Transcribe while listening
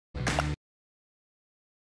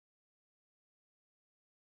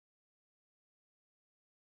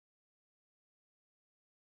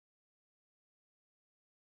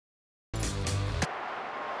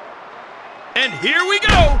And here we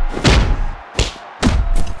go.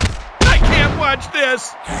 I can't watch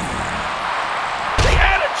this. The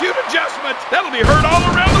attitude adjustment. That'll be heard all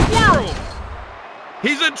around the world.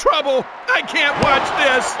 He's in trouble. I can't watch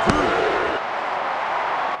this.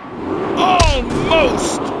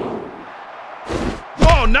 Almost.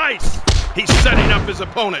 Oh, nice. He's setting up his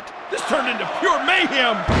opponent. This turned into pure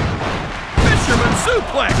mayhem. Fisherman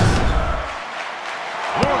suplex.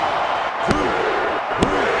 1, 2, 3.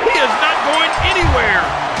 He is not going anywhere.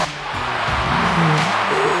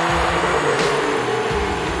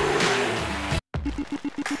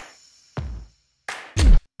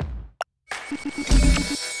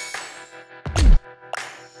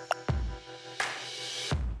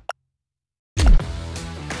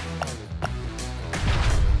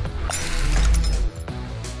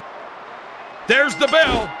 There's the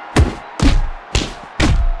bell.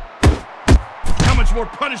 How much more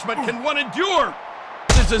punishment can one endure?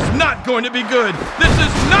 This is not going to be good. This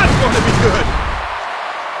is not going to be good.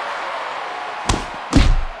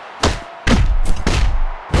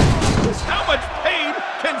 How much pain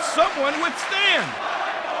can someone withstand?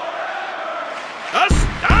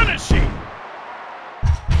 Astonishing.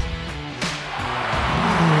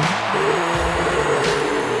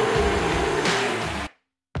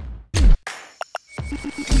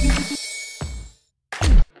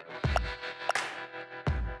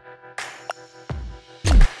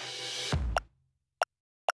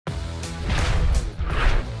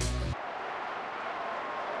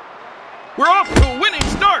 We're off to a winning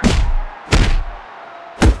start.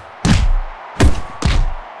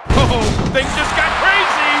 Oh, things just got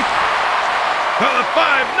crazy. The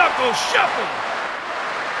 5-knuckle shuffle.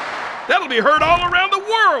 That'll be heard all around the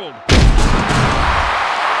world.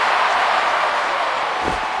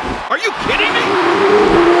 Are you kidding me?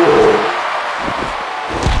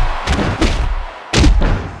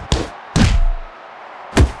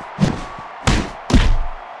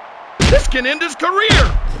 This can end his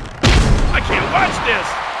career. I can't watch this.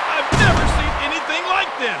 I've never seen anything like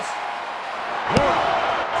this.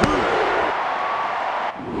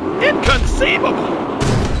 1, 2. Inconceivable.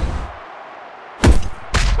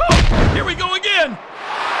 Oh, here we go again.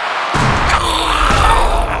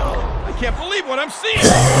 I can't believe what I'm seeing.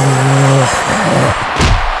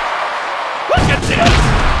 Look at this.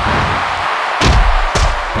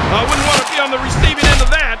 I wouldn't want to be on the receiving end of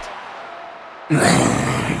that.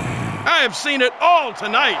 I have seen it all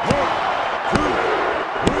tonight. 1, 2, 3.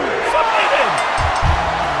 Submitted.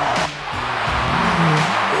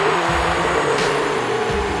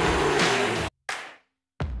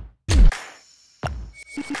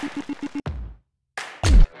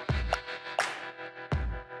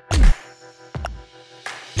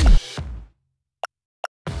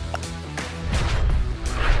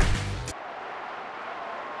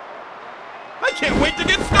 I can't wait to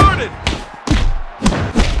get started.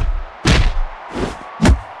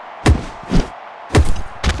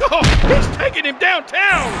 Oh, he's taking him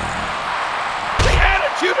downtown. The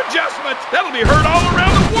attitude adjustment. That'll be heard all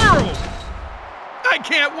around the world. I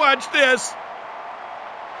can't watch this.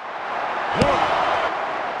 1,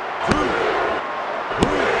 2, 3.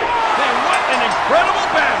 And what an incredible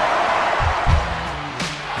battle.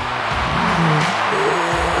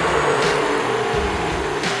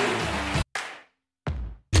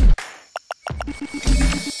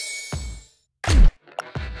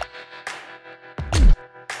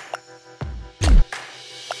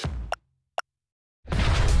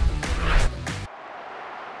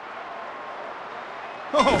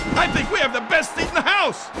 Oh, I think we have the best seat in the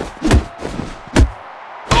house.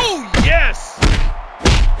 Oh, yes.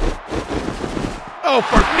 Oh,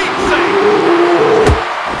 for Pete's sake.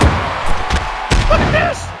 Look at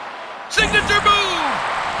this. Signature move.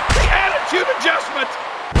 The attitude adjustment.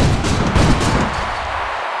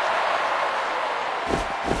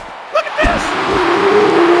 Look at this.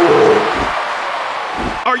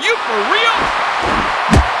 Are you for real?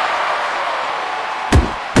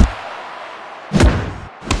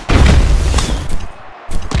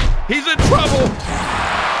 He's in trouble.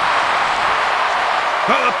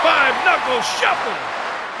 The 5-knuckle shuffle.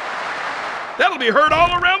 That'll be heard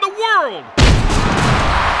all around the world.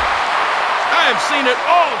 I have seen it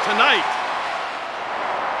all tonight.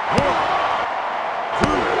 1,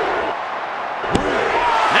 2, 3.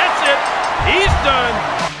 That's it. He's done.